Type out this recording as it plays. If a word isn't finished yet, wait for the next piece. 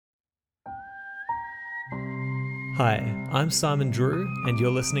Hi, I'm Simon Drew, and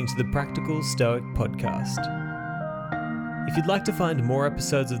you're listening to the Practical Stoic Podcast. If you'd like to find more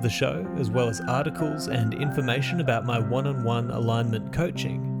episodes of the show, as well as articles and information about my one-on-one alignment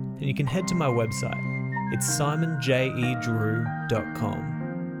coaching, then you can head to my website. It's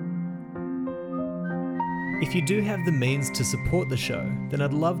simonjedrew.com. If you do have the means to support the show, then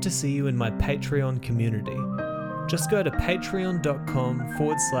I'd love to see you in my Patreon community. Just go to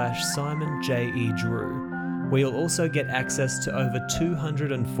patreon.com/simonjedrew, where you'll also get access to over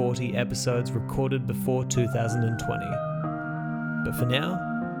 240 episodes recorded before 2020. But for now,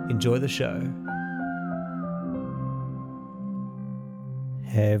 enjoy the show.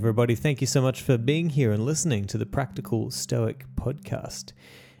 Hey everybody, thank you so much for being here and listening to the Practical Stoic Podcast.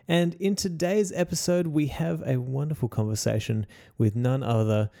 And in today's episode, we have a wonderful conversation with none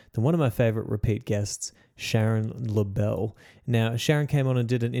other than one of my favorite repeat guests, Sharon Lebell. Now, Sharon came on and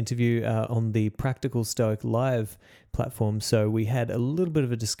did an interview on the Practical Stoic Live platform, so we had a little bit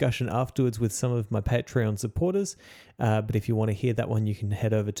of a discussion afterwards with some of my Patreon supporters, but if you want to hear that one, you can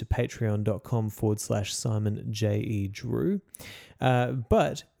head over to patreon.com/simonjedrew.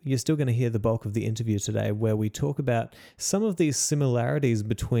 But you're still going to hear the bulk of the interview today, where we talk about some of these similarities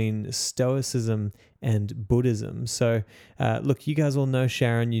between Stoicism and Buddhism. So look, you guys all know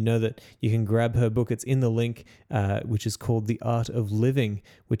Sharon. You know that you can grab her book. It's in the link, which is called The Art of Living,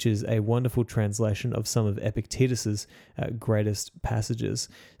 which is a wonderful translation of some of Epictetus's greatest passages.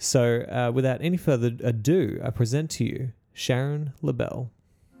 So without any further ado, I present to you Sharon Lebell.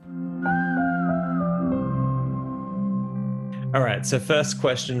 All right, so first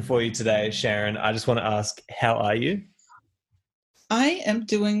question for you today, Sharon. I just want to ask, how are you? I am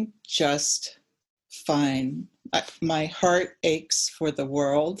doing just fine. My heart aches for the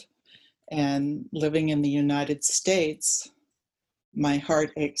world, and living in the United States, my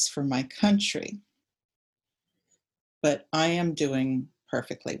heart aches for my country. But I am doing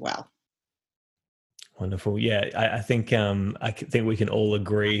perfectly well. Wonderful. Yeah, I think we can all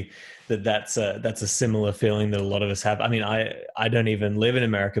agree that that's a similar feeling that a lot of us have. I mean, I don't even live in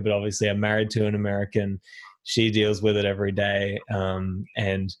America, but obviously I'm married to an American. She deals with it every day, and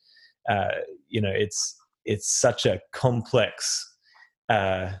it's such a complex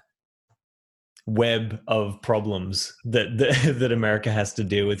web of problems that America has to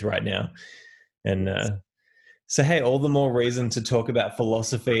deal with right now, and. So, hey, all the more reason to talk about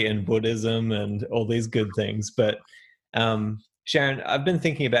philosophy and Buddhism and all these good things. But Sharon, I've been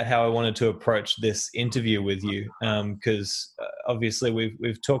thinking about how I wanted to approach this interview with you because obviously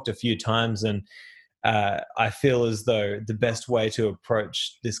we've talked a few times, and I feel as though the best way to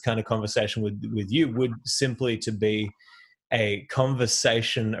approach this kind of conversation with you would simply to be a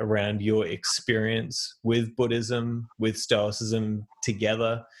conversation around your experience with Buddhism, with Stoicism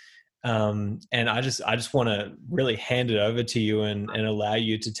together. And I just want to really hand it over to you and allow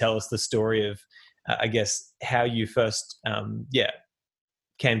you to tell us the story of, I guess, how you first,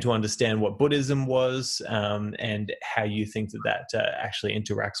 came to understand what Buddhism was, and how you think that actually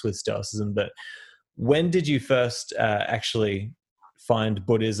interacts with Stoicism. But when did you first actually find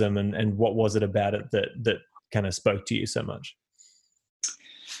Buddhism, and what was it about it that kind of spoke to you so much?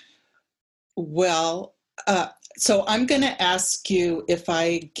 Well, so I'm going to ask you if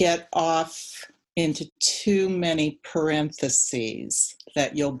I get off into too many parentheses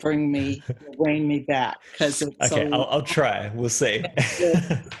that you'll rein me back, because it's okay. I'll try. We'll see.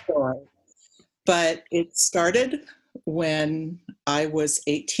 Story. But it started when I was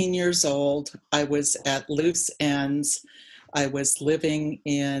 18 years old. I was at loose ends. I was living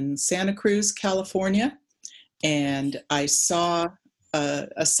in Santa Cruz, California, and I saw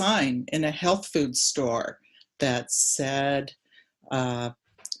a sign in a health food store that said, the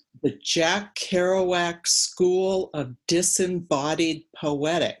Jack Kerouac School of Disembodied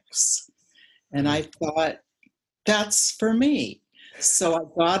Poetics. And I thought, that's for me. So I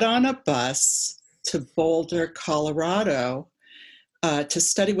got on a bus to Boulder, Colorado, to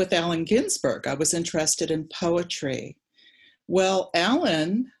study with Allen Ginsberg. I was interested in poetry. Well,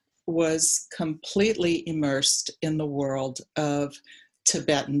 Allen was completely immersed in the world of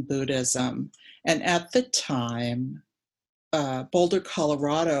Tibetan Buddhism. And at the time, Boulder,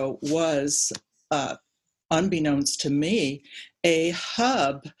 Colorado was, unbeknownst to me, a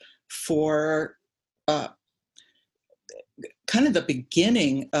hub for kind of the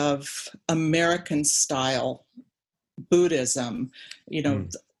beginning of American-style Buddhism. You know,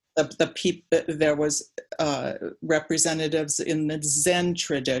 there was representatives in the Zen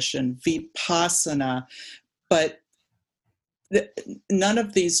tradition, Vipassana, but none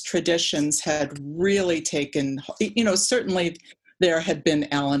of these traditions had really taken, certainly there had been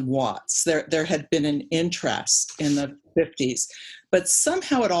Alan Watts. There had been an interest in the 50s. But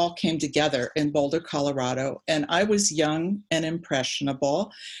somehow it all came together in Boulder, Colorado. And I was young and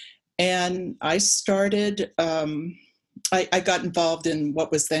impressionable. And I started, I got involved in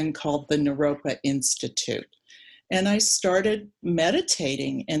what was then called the Naropa Institute. And I started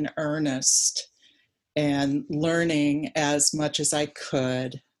meditating in earnest and learning as much as I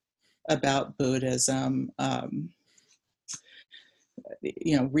could about Buddhism,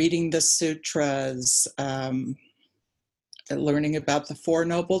 reading the sutras, learning about the Four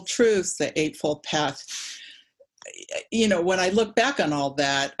Noble Truths, the Eightfold Path. When I look back on all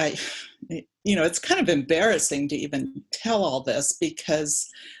that, it's kind of embarrassing to even tell all this because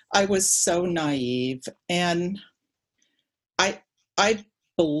I was so naive. And I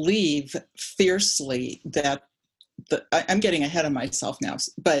believe fiercely that I'm getting ahead of myself now,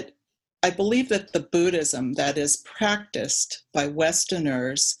 but I believe that the Buddhism that is practiced by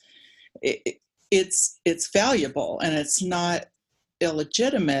Westerners, it's valuable and it's not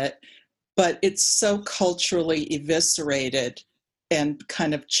illegitimate, but it's so culturally eviscerated and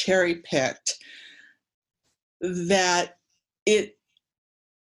kind of cherry-picked that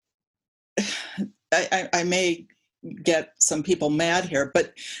I may get some people mad here,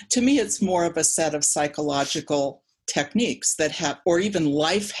 but to me it's more of a set of psychological techniques that have, or even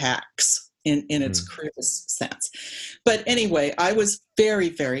life hacks in its crudest sense. But anyway, I was very,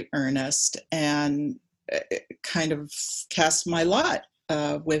 very earnest and kind of cast my lot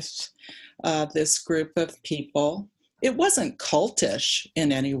with this group of people. It wasn't cultish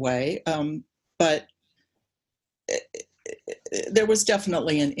in any way, but there was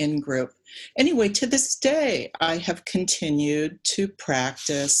definitely an in-group. Anyway, to this day, I have continued to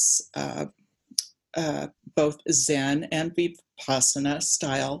practice both Zen and Vipassana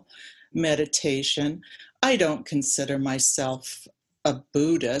style meditation. I don't consider myself a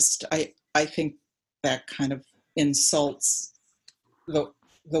Buddhist. I think that kind of insults the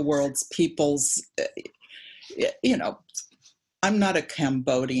world's peoples. I'm not a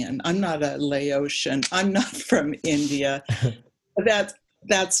Cambodian. I'm not a Laotian. I'm not from India.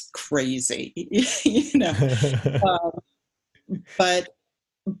 That's crazy,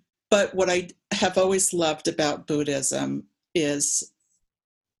 But what I have always loved about Buddhism is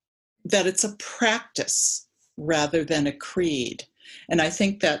that it's a practice rather than a creed. And I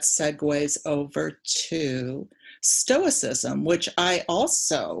think that segues over to Stoicism, which I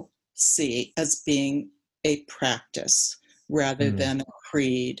also see as being a practice rather than a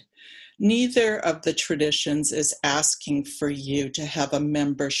creed. Neither of the traditions is asking for you to have a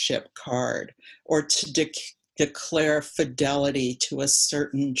membership card or to declare fidelity to a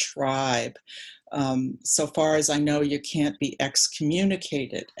certain tribe. So far as I know, you can't be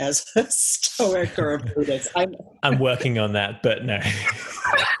excommunicated as a Stoic or a Buddhist. I'm working on that, but no.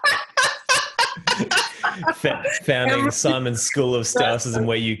 Founding Simon's School of Stoicism,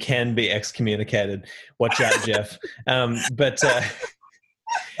 where you can be excommunicated. Watch out, Jeff. But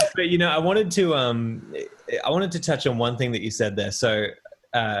I wanted to touch on one thing that you said there. So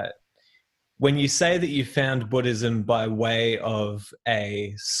when you say that you found Buddhism by way of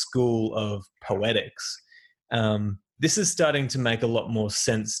a school of poetics, this is starting to make a lot more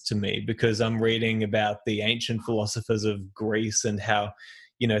sense to me because I'm reading about the ancient philosophers of Greece and how,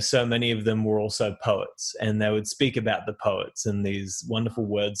 so many of them were also poets, and they would speak about the poets and these wonderful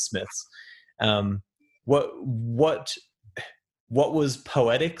wordsmiths. What was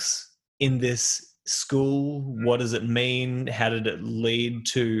poetics in this school? What does it mean? How did it lead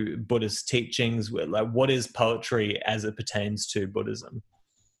to Buddhist teachings? Like, what is poetry as it pertains to Buddhism?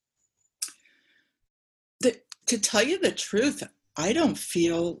 To tell you the truth, I don't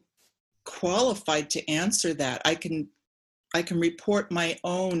feel qualified to answer that. I can report my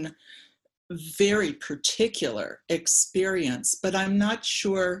own very particular experience, but I'm not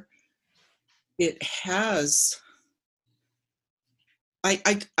sure it has. I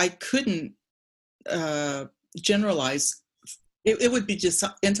couldn't generalize. It would be just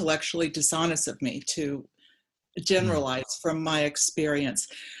intellectually dishonest of me to generalize from my experience.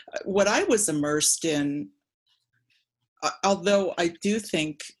 What I was immersed in, although I do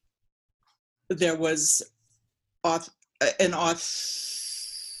think there was an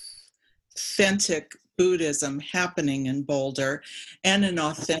authentic Buddhism happening in Boulder and an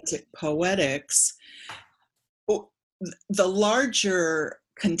authentic poetics, the larger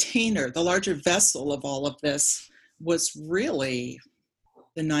container, the larger vessel of all of this was really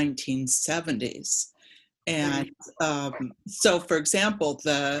the 1970s. And so, for example,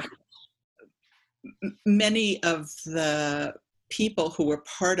 many of the people who were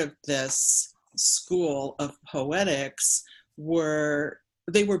part of this school of poetics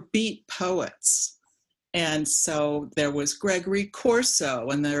they were beat poets. And so there was Gregory Corso,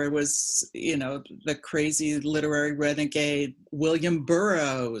 and there was, the crazy literary renegade William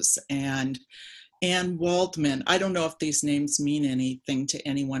Burroughs and Anne Waldman. I don't know if these names mean anything to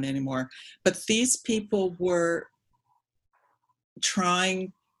anyone anymore, but these people were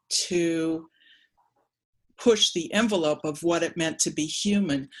trying to push the envelope of what it meant to be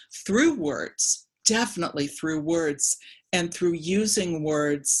human through words, definitely through words, and through using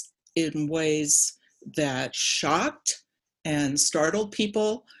words in ways that shocked and startled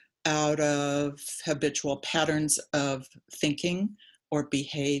people out of habitual patterns of thinking or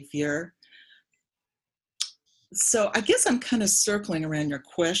behavior. So I guess I'm kind of circling around your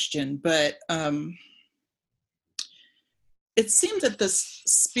question, but it seemed that the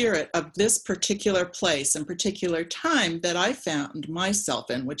spirit of this particular place and particular time that I found myself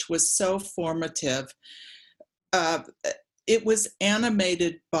in, which was so formative, it was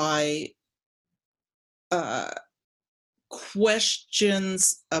animated by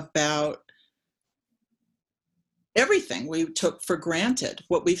questions about everything we took for granted,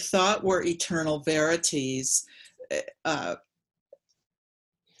 what we thought were eternal verities.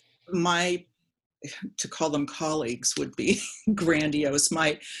 To call them colleagues would be grandiose,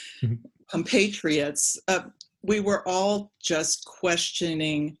 my compatriots, we were all just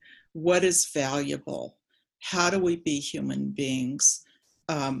questioning what is valuable, how do we be human beings,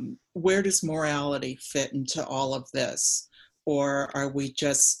 where does morality fit into all of this, or are we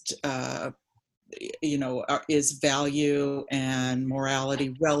just is value and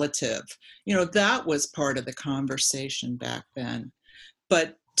morality relative? That was part of the conversation back then.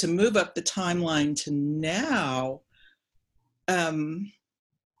 But to move up the timeline to now,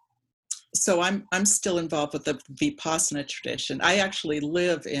 so I'm still involved with the Vipassana tradition. I actually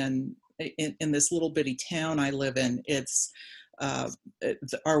live in this little bitty town I live in. It's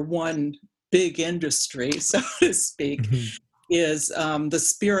our one big industry, so to speak, is the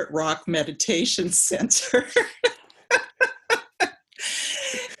Spirit Rock Meditation Center.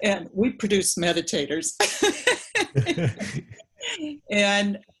 And we produce meditators.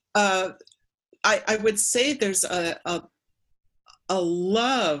 And I would say there's a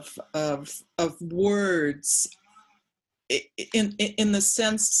love of words in the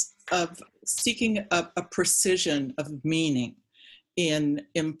sense of seeking a precision of meaning in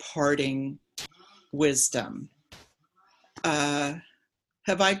imparting wisdom.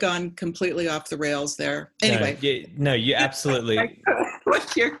 Have I gone completely off the rails there? Anyway. No, you absolutely.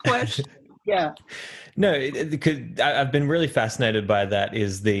 What's your question? Yeah. No, because I've been really fascinated by that.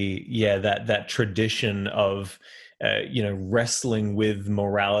 Is that tradition of wrestling with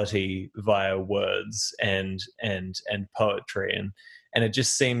morality via words and poetry, and it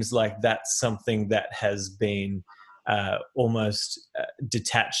just seems like that's something that has been almost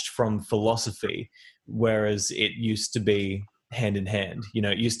detached from philosophy, whereas it used to be hand in hand.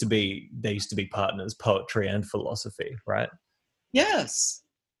 They used to be partners, poetry and philosophy, right? Yes.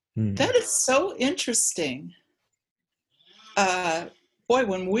 That is so interesting. Boy,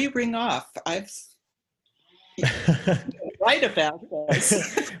 when we ring off, I've write about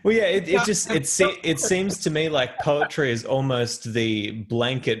this. Well, yeah, it seems to me like poetry is almost the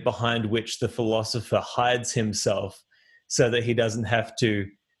blanket behind which the philosopher hides himself, so that he doesn't have to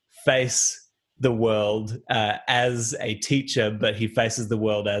face the world as a teacher, but he faces the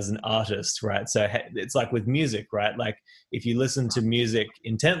world as an artist, right? So it's like with music, right? Like if you listen to music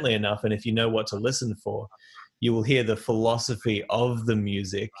intently enough, and if you know what to listen for, you will hear the philosophy of the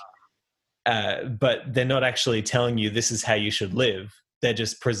music, but they're not actually telling you this is how you should live. They're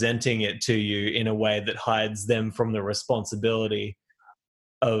just presenting it to you in a way that hides them from the responsibility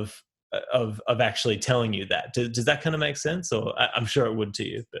of actually telling you that. Does that kind of make sense? Or I'm sure it would to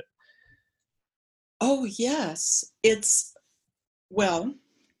you, but. Oh, yes. It's, well,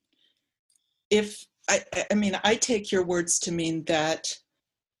 if, I mean, I take your words to mean that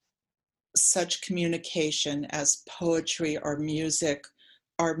such communication as poetry or music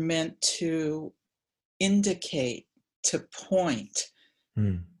are meant to indicate, to point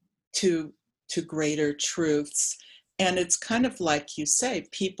to greater truths. And it's kind of like you say,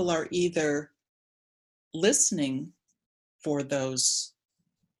 people are either listening for those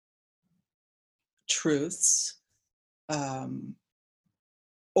truths,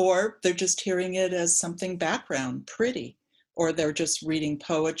 or they're just hearing it as something background, pretty, or they're just reading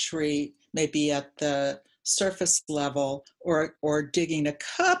poetry maybe at the surface level, or digging a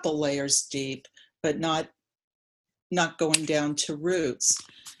couple layers deep, but not going down to roots,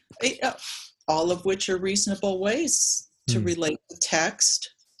 all of which are reasonable ways to relate to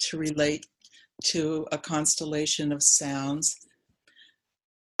text, to relate to a constellation of sounds.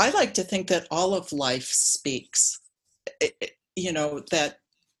 I like to think that all of life speaks. That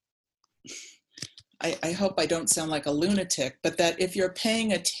I hope I don't sound like a lunatic, but that if you're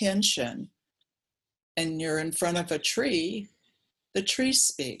paying attention and you're in front of a tree, the tree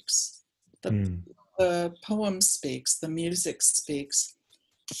speaks. The poem speaks, the music speaks.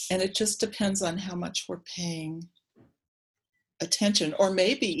 And it just depends on how much we're paying attention. Or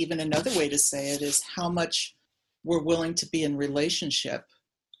maybe even another way to say it is how much we're willing to be in relationship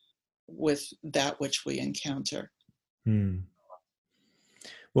with that which we encounter.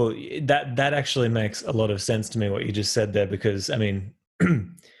 Well, that actually makes a lot of sense to me, what you just said there, because I mean,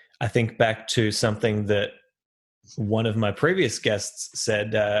 I think back to something that one of my previous guests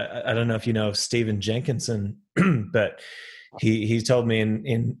said. I don't know if you know of Stephen Jenkinson, but he told me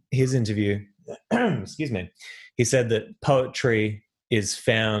in his interview, excuse me, he said that poetry is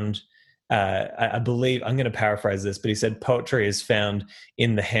found, I believe, I'm going to paraphrase this, but he said poetry is found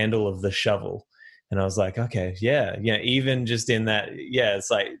in the handle of the shovel. And I was like, okay, yeah, even just in that, it's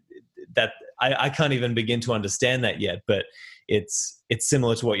like that. I can't even begin to understand that yet, but it's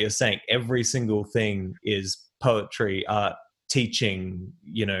similar to what you're saying. Every single thing is poetry, art, teaching,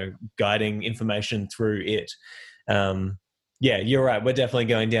 guiding information through it. Yeah, you're right. We're definitely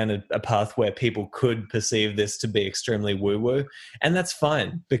going down a path where people could perceive this to be extremely woo-woo, and that's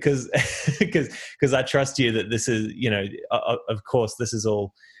fine because I trust you that this is, of course, this is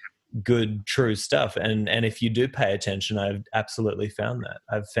all good, true stuff. And if you do pay attention, I've absolutely found that.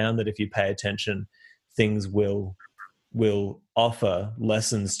 I've found that if you pay attention, things will offer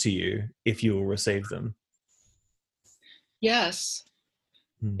lessons to you if you will receive them. Yes.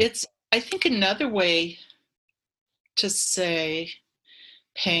 It's, I think, another way to say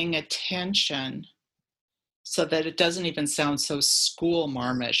paying attention so that it doesn't even sound so school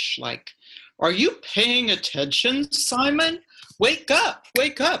marmish, like, are you paying attention, Simon? Wake up,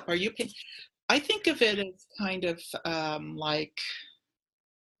 are you paying? I think of it as kind of like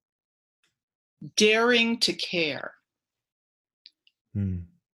daring to care.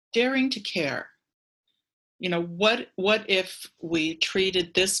 Daring to care. What if we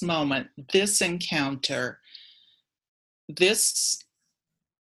treated this moment, this encounter, this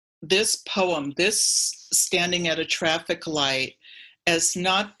poem, this standing at a traffic light, as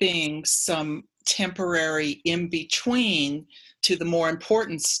not being some temporary in-between to the more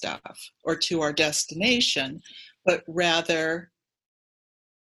important stuff or to our destination, but rather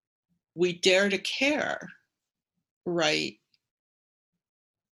we dare to care right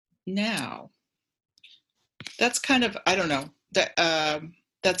now. That's kind of, I don't know,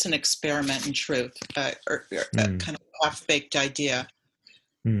 that's an experiment in truth, or a kind of half-baked idea.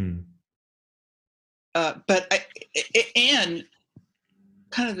 But and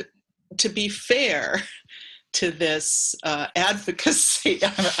kind of to be fair to this advocacy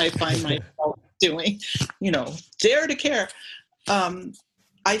I find myself doing, dare to care.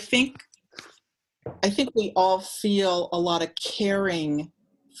 I think we all feel a lot of caring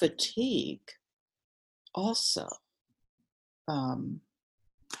fatigue also,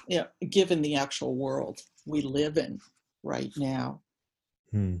 given the actual world we live in right now.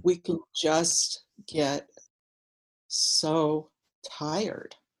 We can just get so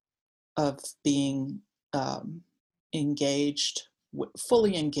tired of being engaged,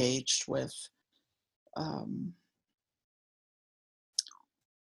 fully engaged with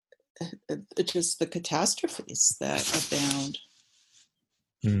just the catastrophes that abound.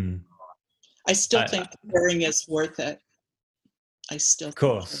 I still think caring is worth it. I still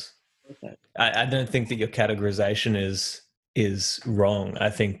think it's worth it. I don't think that your categorization is wrong. I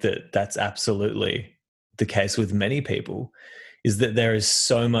think that that's absolutely the case with many people, is that there is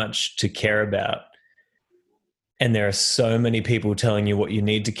so much to care about, and there are so many people telling you what you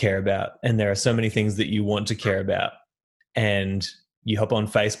need to care about, and there are so many things that you want to care about, and you hop on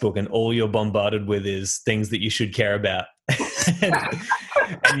Facebook and all you're bombarded with is things that you should care about.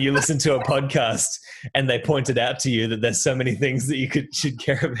 and you listen to a podcast and they pointed out to you that there's so many things that you should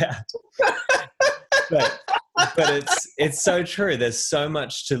care about. but it's so true. There's so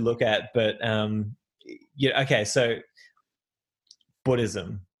much to look at. But okay, so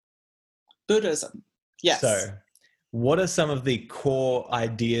Buddhism, yes. So what are some of the core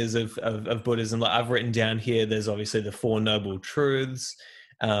ideas of Buddhism? Like I've written down here, there's obviously the Four Noble Truths.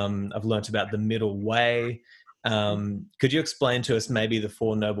 I've learnt about the middle way. Could you explain to us maybe the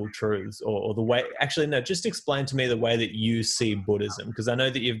Four Noble Truths, or the way, actually, no, just explain to me the way that you see Buddhism. Because I know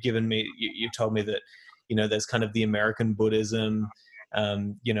that you've told me that, there's kind of the American Buddhism. I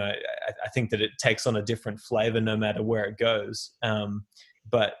think that it takes on a different flavor no matter where it goes.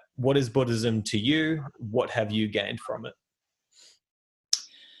 but what is Buddhism to you? What have you gained from it?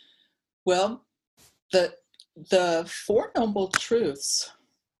 Well, the Four Noble Truths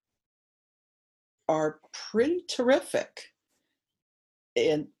are pretty terrific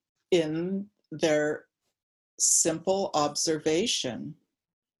in their simple observation,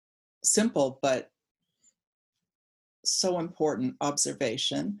 simple but so important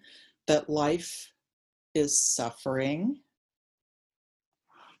observation that life is suffering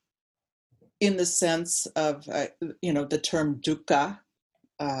in the sense of the term dukkha,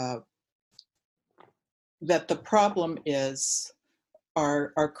 that the problem is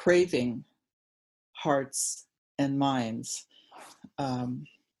our craving hearts and minds.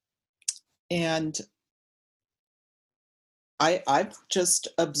 And I've just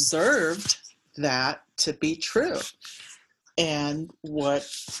observed that to be true. And what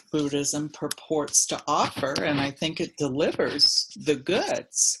Buddhism purports to offer, and I think it delivers the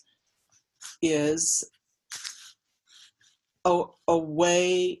goods, is a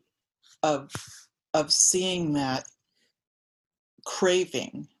way of seeing that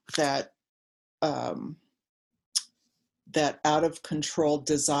craving, that that out of control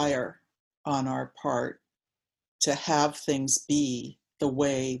desire on our part to have things be the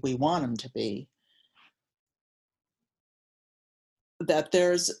way we want them to be. That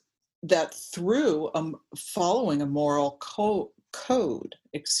through following a moral code,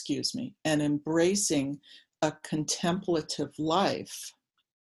 and embracing a contemplative life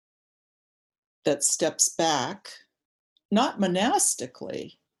that steps back, not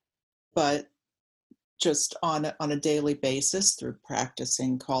monastically, but just on a daily basis through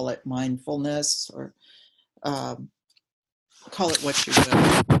practicing, call it mindfulness, or call it what you will.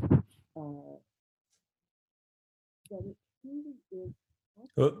 That it truly is.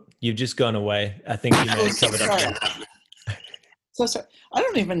 Oh, you've just gone away. I think you may have covered up there. So sorry. I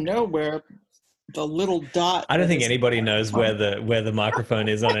don't even know where the little dot. I don't think anybody knows where the microphone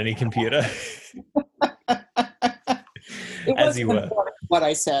is on any computer. It As you were. What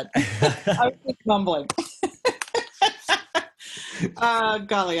I said. I was mumbling.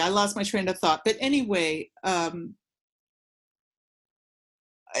 Golly, I lost my train of thought. But anyway, I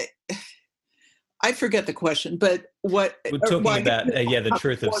forget the question, but what we're talking about, the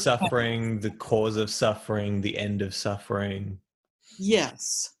truth of suffering, the cause of suffering, the end of suffering.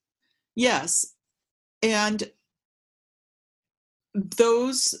 Yes. And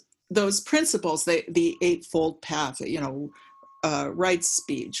those principles, the Eightfold Path, right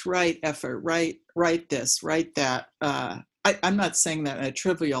speech, right effort, right this, right that. I'm not saying that in a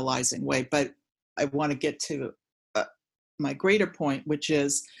trivializing way, but I want to get to my greater point, which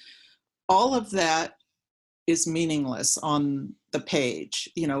is all of that is meaningless on the page.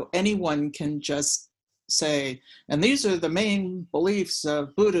 Anyone can just say, and these are the main beliefs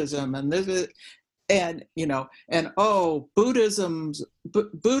of Buddhism, and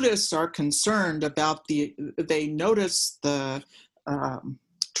Buddhists are concerned about they notice the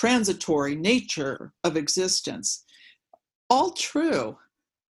transitory nature of existence. All true,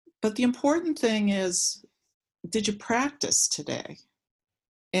 but the important thing is, did you practice today?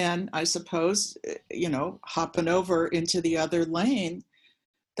 And I suppose, hopping over into the other lane,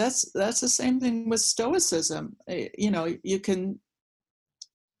 that's the same thing with Stoicism. You can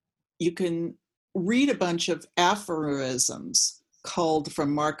read a bunch of aphorisms culled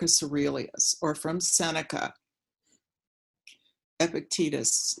from Marcus Aurelius or from Seneca,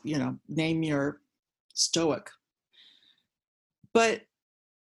 Epictetus, name your Stoic. But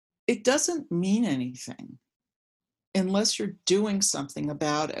it doesn't mean anything unless you're doing something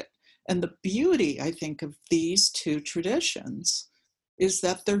about it. And the beauty, I think, of these two traditions is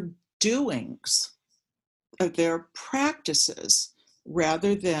that they're doings, they're practices,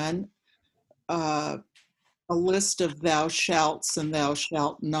 rather than a list of thou shalts and thou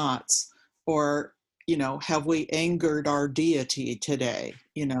shalt nots, or, have we angered our deity today?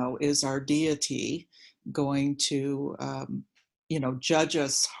 Is our deity going to, judge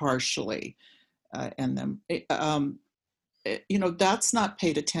us harshly? And then, that's not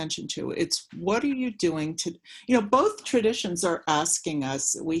paid attention to. It's what are you doing to, both traditions are asking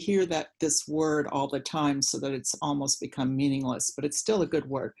us, we hear this word all the time so that it's almost become meaningless, but it's still a good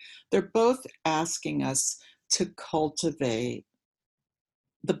word. They're both asking us to cultivate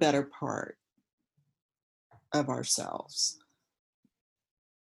the better part of ourselves.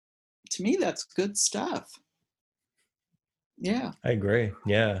 To me, that's good stuff. Yeah, I agree.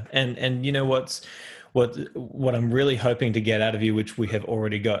 Yeah. And what I'm really hoping to get out of you, which we have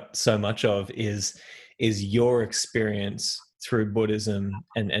already got so much of, is your experience through Buddhism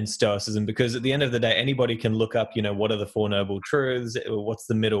and Stoicism, because at the end of the day, anybody can look up, what are the Four Noble Truths, what's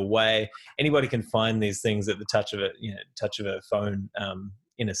the middle way. Anybody can find these things at the touch of a phone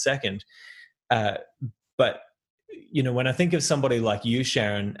in a second. But when I think of somebody like you,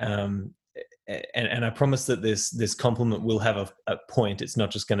 Sharon, and I promise that this compliment will have a point. It's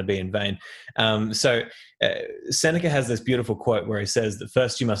not just going to be in vain. So Seneca has this beautiful quote where he says that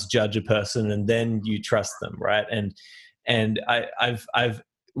first you must judge a person and then you trust them, right? And I've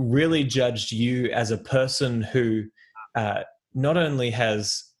really judged you as a person who not only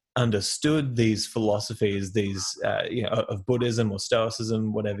has understood these philosophies, of Buddhism or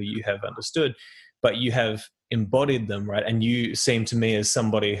Stoicism, whatever you have understood, but you have embodied them, right? And you seem to me as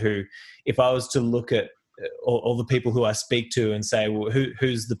somebody who, if I was to look at all the people who I speak to and say, well,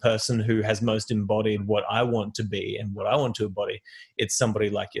 who's the person who has most embodied what I want to be and what I want to embody? It's somebody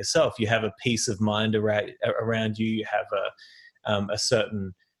like yourself. You have a peace of mind around you. You have a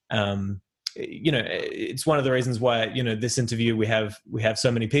certain, it's one of the reasons why, this interview, we have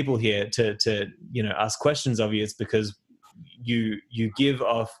so many people here to ask questions of you. It's because you give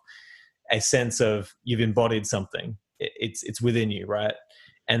off a sense of you've embodied something. It's within you, right?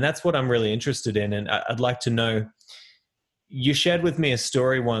 And that's what I'm really interested in. And I'd like to know, you shared with me a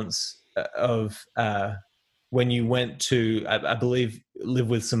story once of when you went to, I believe, live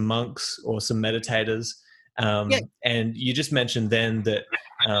with some monks or some meditators. Yeah. And you just mentioned then that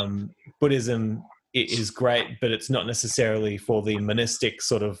Buddhism is great, but it's not necessarily for the monastic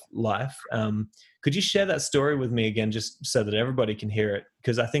sort of life. Could you share that story with me again, just so that everybody can hear it?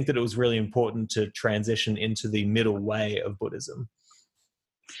 Because I think that it was really important to transition into the middle way of Buddhism.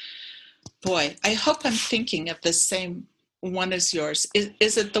 Boy, I hope I'm thinking of the same one as yours.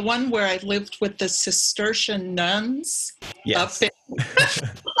 Is it the one where I lived with the Cistercian nuns? Yes.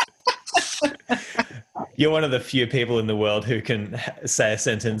 You're one of the few people in the world who can say a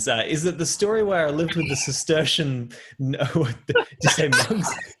sentence. Is it the story where I lived with the Cistercian? No, did you say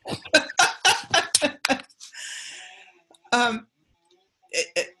monks?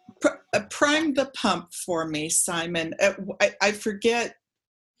 Prime the pump for me, Simon. I forget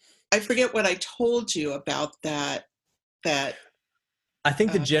what I told you about that. I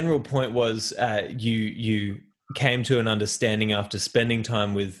think the general point was you came to an understanding after spending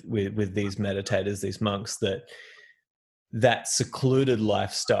time with these meditators, these monks, that secluded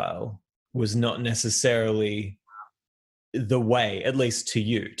lifestyle was not necessarily the way, at least to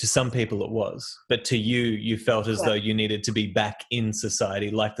you. To some people it was, but to you, you felt as though you needed to be back in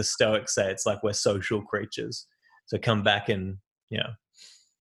society. Like the Stoics say, it's like we're social creatures. So come back and, Yeah.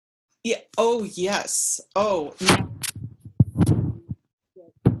 Oh, yes. Oh,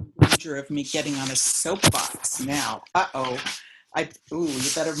 danger of me getting on a soapbox now. You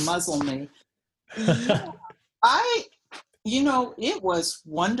better muzzle me. Yeah. It was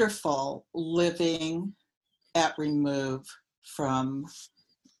wonderful living at remove from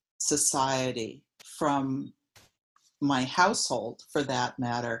society, from my household, for that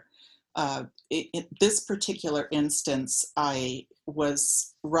matter. In this particular instance, I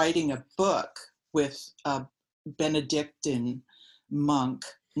was writing a book with a Benedictine monk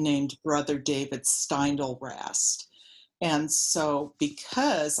named Brother David Steindl-Rast. And so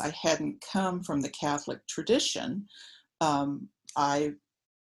because I hadn't come from the Catholic tradition, I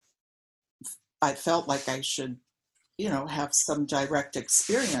felt like I should, have some direct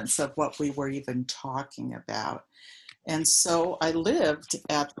experience of what we were even talking about. And so I lived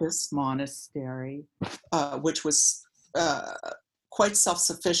at this monastery, which was quite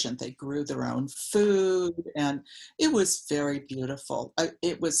self-sufficient. They grew their own food, and it was very beautiful.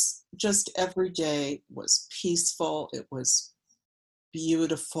 It was just, every day was peaceful. It was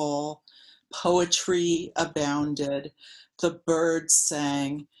beautiful. Poetry abounded. The birds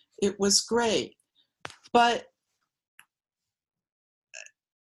sang. It was great. But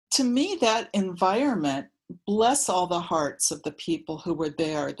to me, that environment, bless all the hearts of the people who were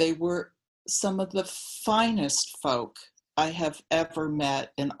there. They were some of the finest folk I have ever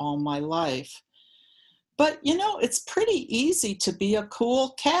met in all my life. But, it's pretty easy to be a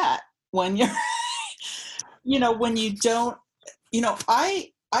cool cat when you're, when you don't,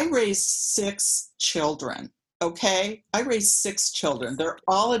 I raised 6 children, okay? I raised 6 children. They're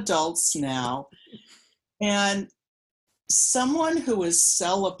all adults now. And someone who is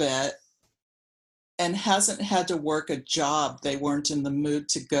celibate and hasn't had to work a job they weren't in the mood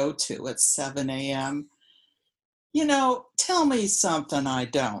to go to at 7 a.m., tell me something I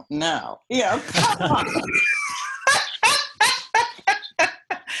don't know. Come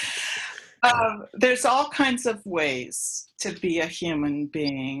on. There's all kinds of ways to be a human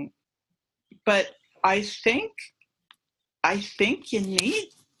being, but I think I think you need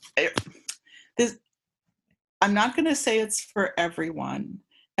this. I'm not going to say it's for everyone.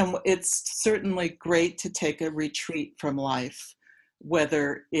 And it's certainly great to take a retreat from life,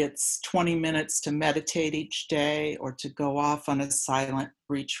 whether it's 20 minutes to meditate each day or to go off on a silent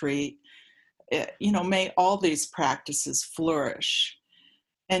retreat. May all these practices flourish.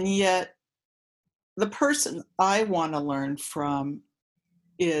 And yet, the person I want to learn from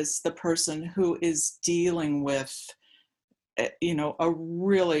is the person who is dealing with, a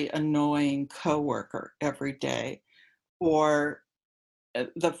really annoying coworker every day, or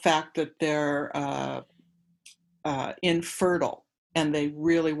the fact that they're infertile and they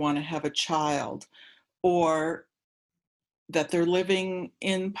really want to have a child, or that they're living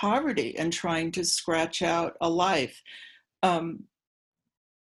in poverty and trying to scratch out a life.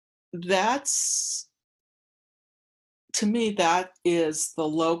 That's, to me, that is the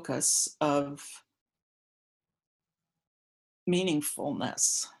locus of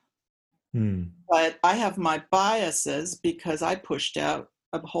meaningfulness. But I have my biases because I pushed out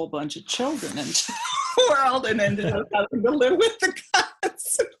a whole bunch of children into the world and ended up having to live with the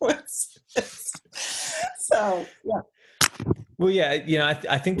consequences. So, yeah. Well, yeah,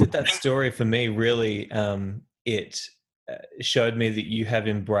 I think that story for me really, it showed me that you have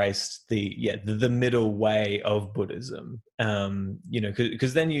embraced the middle way of Buddhism.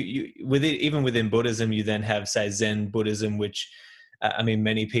 Because then you with it, even within Buddhism, you then have, say, Zen Buddhism, which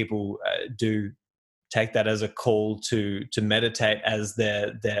many people do take that as a call to meditate as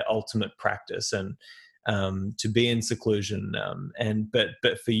their ultimate practice, and to be in seclusion.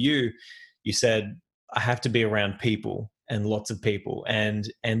 But for you, you said, I have to be around people, and lots of people, and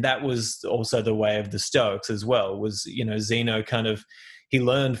that was also the way of the Stoics as well. Was, Zeno kind of, he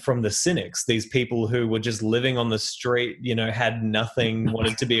learned from the cynics, these people who were just living on the street, had nothing,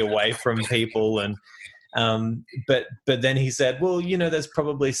 wanted to be away from people, and but then he said, well, there's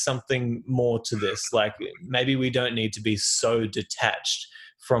probably something more to this. Like, maybe we don't need to be so detached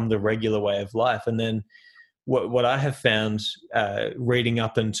from the regular way of life. And then what I have found, reading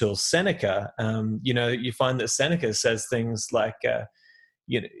up until Seneca, you find that Seneca says things like,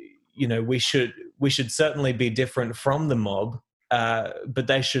 we should certainly be different from the mob, but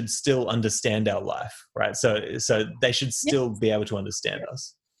they should still understand our life, right? So they should still be able to understand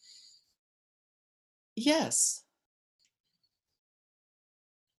us. Yes.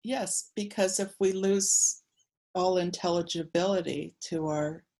 Yes, because if we lose all intelligibility to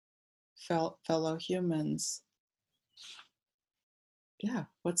our fellow humans, yeah,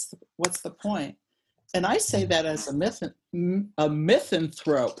 what's the point? And I say that as a mythanthrope.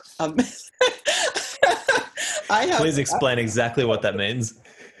 Please explain exactly what that means.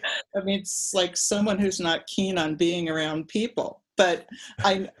 It's like someone who's not keen on being around people. But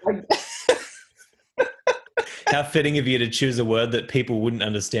I How fitting of you to choose a word that people wouldn't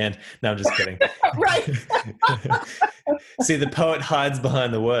understand. No, I'm just kidding. Right. See, the poet hides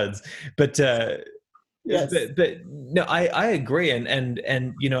behind the words. But yes. But no, I agree, and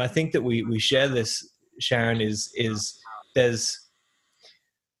I think that we share this, Sharon. Is there's,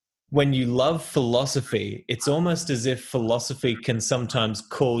 when you love philosophy, it's almost as if philosophy can sometimes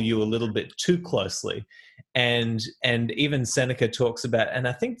call you a little bit too closely, and even Seneca talks about, and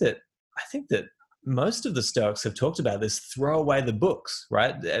I think that most of the Stoics have talked about this: throw away the books,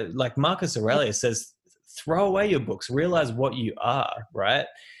 right? Like Marcus Aurelius says, throw away your books, realize what you are, right?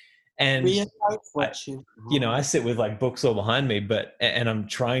 And I sit with like books all behind me, and I'm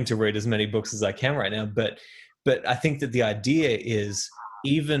trying to read as many books as I can right now. But I think that the idea is,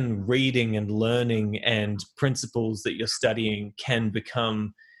 even reading and learning and principles that you're studying can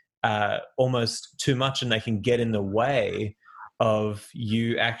become almost too much, and they can get in the way of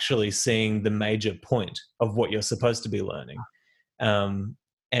you actually seeing the major point of what you're supposed to be learning.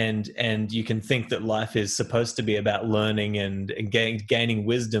 And you can think that life is supposed to be about learning and gaining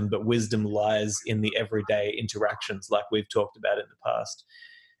wisdom, but wisdom lies in the everyday interactions, like we've talked about in the past.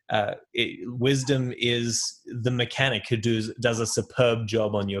 Wisdom is the mechanic who does a superb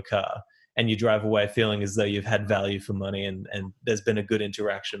job on your car, and you drive away feeling as though you've had value for money, and there's been a good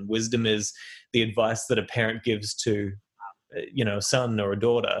interaction. Wisdom is the advice that a parent gives to a son or a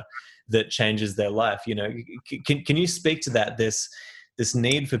daughter that changes their life. Can you speak to that, this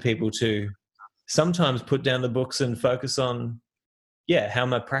need for people to sometimes put down the books and focus on, how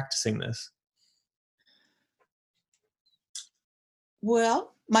am I practicing this?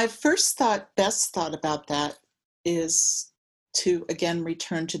 Well, my best thought about that is to, again,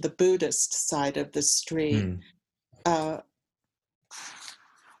 return to the Buddhist side of the street.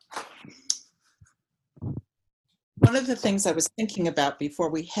 One of the things I was thinking about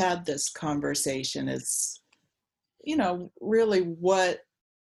before we had this conversation is really what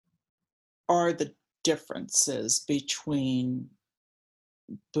are the differences between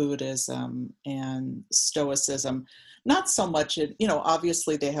Buddhism and Stoicism? Not so much,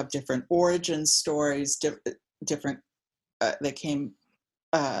 obviously they have different origin stories, different, they came,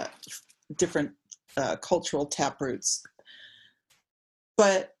 different cultural taproots.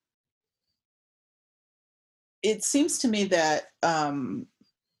 But it seems to me that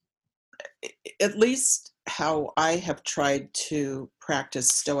at least how I have tried to practice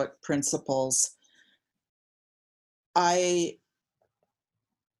Stoic principles,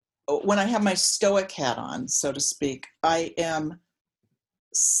 when I have my Stoic hat on, so to speak, I am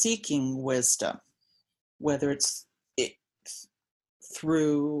seeking wisdom, whether it's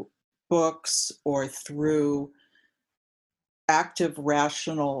through books or through active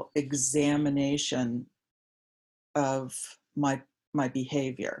rational examination of my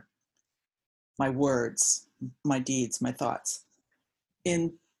behavior, my words, my deeds, my thoughts.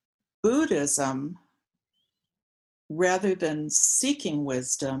 In Buddhism, rather than seeking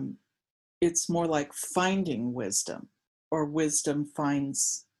wisdom, it's more like finding wisdom, or wisdom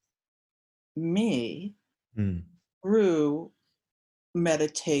finds me through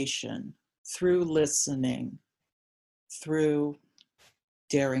meditation, through listening, through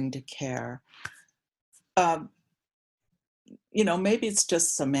daring to care. Maybe it's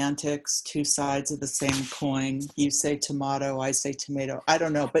just semantics, two sides of the same coin. You say tomato, I say tomato. I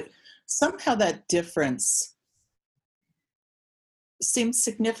don't know, but somehow that difference seems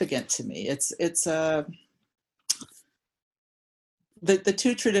significant to me. The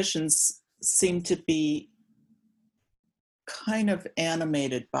two traditions seem to be kind of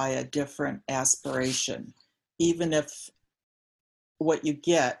animated by a different aspiration, even if what you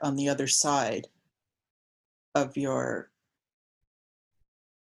get on the other side of your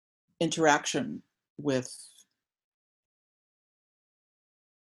interaction with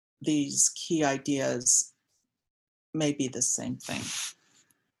these key ideas may be the same thing.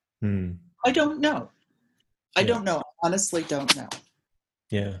 I don't know. I don't know. I honestly don't know.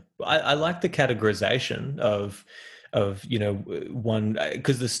 Yeah. I like the categorization of one,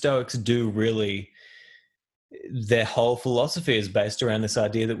 because the Stoics do really, their whole philosophy is based around this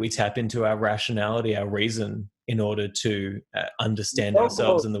idea that we tap into our rationality, our reason, in order to understand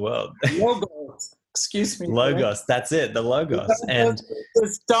ourselves in the world. Logos. Excuse me. Logos. That's it. The logos. Logos and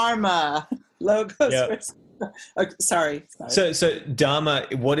versus Dharma. Logos versus... Sorry. So Dharma,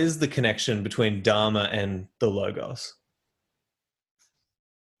 what is the connection between Dharma and the logos?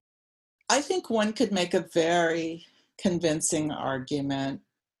 I think one could make a very convincing argument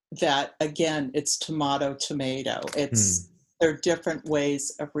that, again, it's tomato. They're different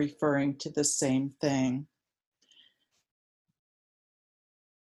ways of referring to the same thing.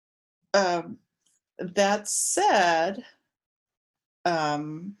 That said,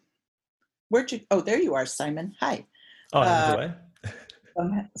 where'd you? Oh, there you are, Simon. Hi. Oh,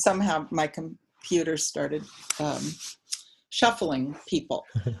 somehow my computer started shuffling people.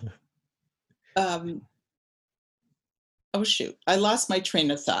 Oh shoot! I lost my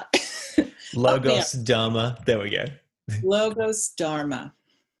train of thought. Logos, Dharma. There we go. Logos, Dharma.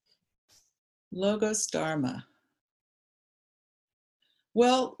 Logos, Dharma.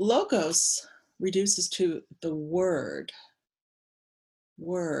 Well, logos reduces to the word,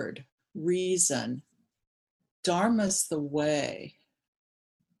 reason. Dharma's the way.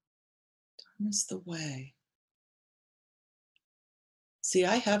 Dharma's the way. See,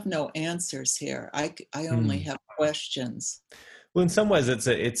 I have no answers here. I only have questions. Well, in some ways,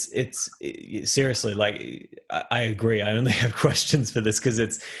 it's seriously, like, I agree. I only have questions for this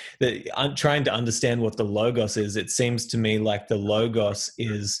because I'm trying to understand what the logos is. It seems to me like the logos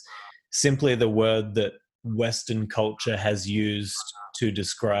is simply the word that Western culture has used to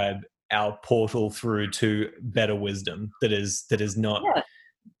describe our portal through to better wisdom. That is not,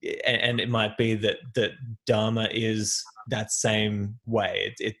 and it might be that Dharma is that same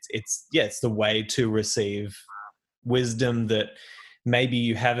way. It's the way to receive wisdom that maybe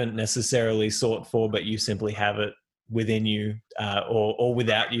you haven't necessarily sought for, but you simply have it within you, or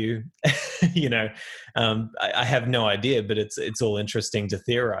without you. I have no idea, but it's all interesting to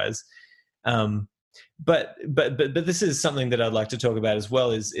theorize. But this is something that I'd like to talk about as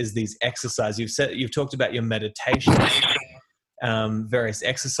well. Is these exercises you've talked about your meditation, various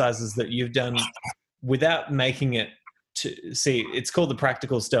exercises that you've done without making it. It's called the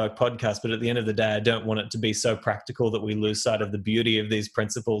Practical Stoic Podcast, but at the end of the day, I don't want it to be so practical that we lose sight of the beauty of these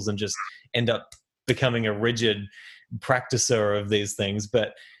principles and just end up becoming a rigid practicer of these things.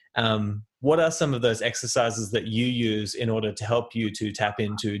 But what are some of those exercises that you use in order to help you to tap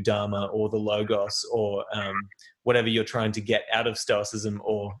into Dharma or the Logos, or whatever you're trying to get out of Stoicism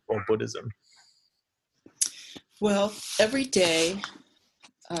or Buddhism? Well, every day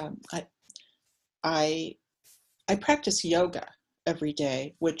I, I I practice yoga every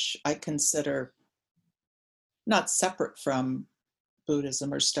day, which I consider not separate from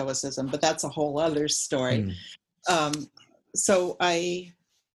Buddhism or Stoicism, but that's a whole other story. Mm. Um, so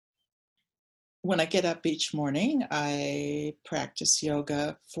when I get up each morning, I practice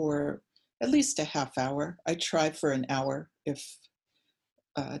yoga for at least a half hour. I try for an hour if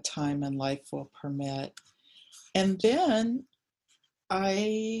time and life will permit. And then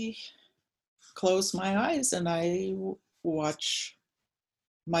I close my eyes and I watch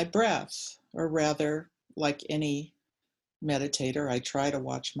my breath, or rather, like any meditator, I try to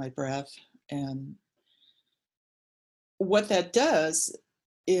watch my breath. And what that does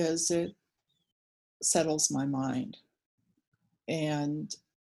is it settles my mind. And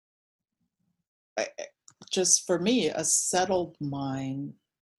just for me, a settled mind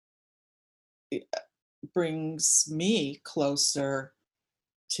brings me closer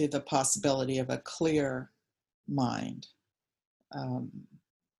to the possibility of a clear mind.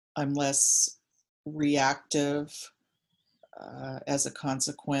 I'm less reactive. As a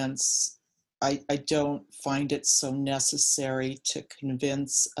consequence, I don't find it so necessary to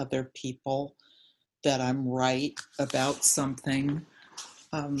convince other people that I'm right about something.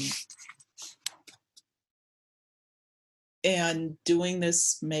 And doing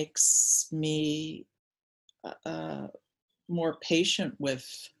this makes me more patient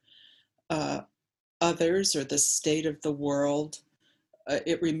with others or the state of the world.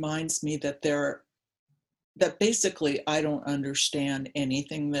 It reminds me that that basically I don't understand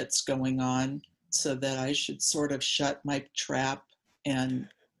anything that's going on, so that I should sort of shut my trap and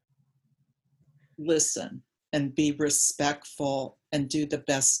listen and be respectful and do the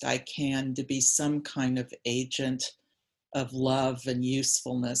best I can to be some kind of agent of love and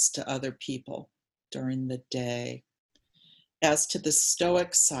usefulness to other people during the day. As to the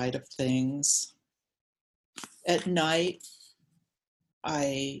Stoic side of things, at night,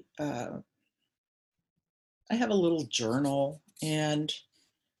 I have a little journal, and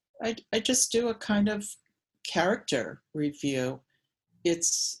I just do a kind of character review.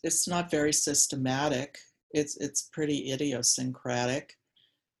 It's not very systematic. It's pretty idiosyncratic,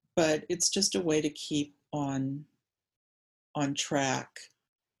 but it's just a way to keep on track,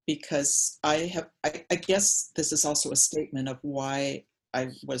 because I guess this is also a statement of why I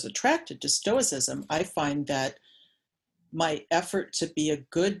was attracted to Stoicism. I find that my effort to be a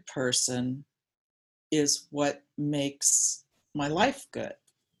good person is what makes my life good,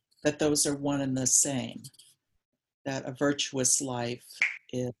 that those are one and the same, that a virtuous life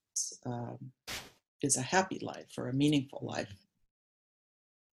is a happy life or a meaningful life.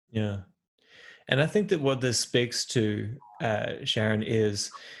 Yeah. And I think that what this speaks to, Sharon,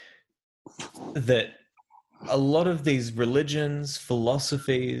 is that a lot of these religions,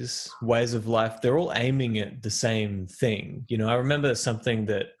 philosophies, ways of life, they're all aiming at the same thing. You know, I remember something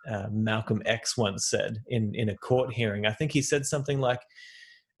that Malcolm X once said in a court hearing. I think he said something like,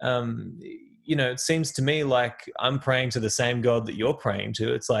 you know, it seems to me like I'm praying to the same God that you're praying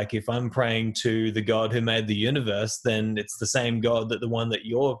to. It's like, if I'm praying to the God who made the universe, then it's the same God that the one that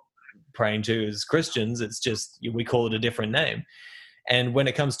you're praying to as Christians. It's just we call it a different name. And when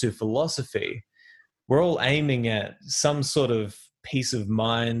it comes to philosophy, we're all aiming at some sort of peace of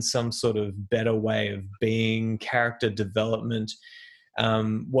mind, some sort of better way of being, character development.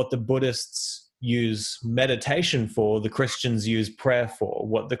 What the Buddhists use meditation for, the Christians use prayer for.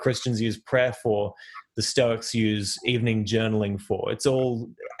 What the Christians use prayer for, the Stoics use evening journaling for. It's all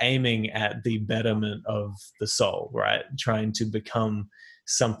aiming at the betterment of the soul, right? Trying to become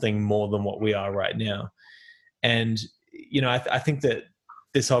something more than what we are right now. And, you know, I think that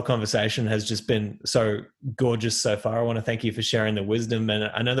this whole conversation has just been so gorgeous so far. I want to thank you for sharing the wisdom. And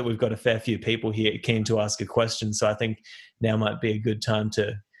I know that we've got a fair few people here keen to ask a question. So I think now might be a good time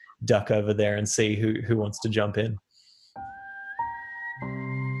to duck over there and see who wants to jump in.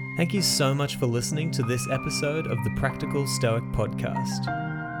 Thank you so much for listening to this episode of the Practical Stoic Podcast.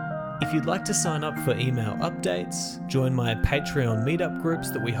 If you'd like to sign up for email updates, join my Patreon meetup groups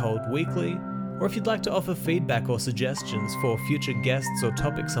that we hold weekly, or if you'd like to offer feedback or suggestions for future guests or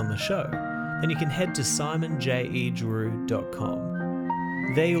topics on the show, then you can head to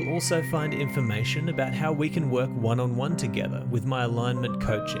simonjedrew.com. There you'll also find information about how we can work one-on-one together with my alignment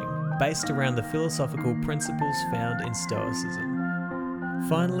coaching, based around the philosophical principles found in Stoicism.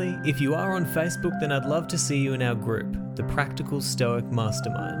 Finally, if you are on Facebook, then I'd love to see you in our group, the Practical Stoic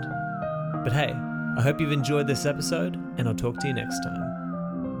Mastermind. But hey, I hope you've enjoyed this episode, and I'll talk to you next time.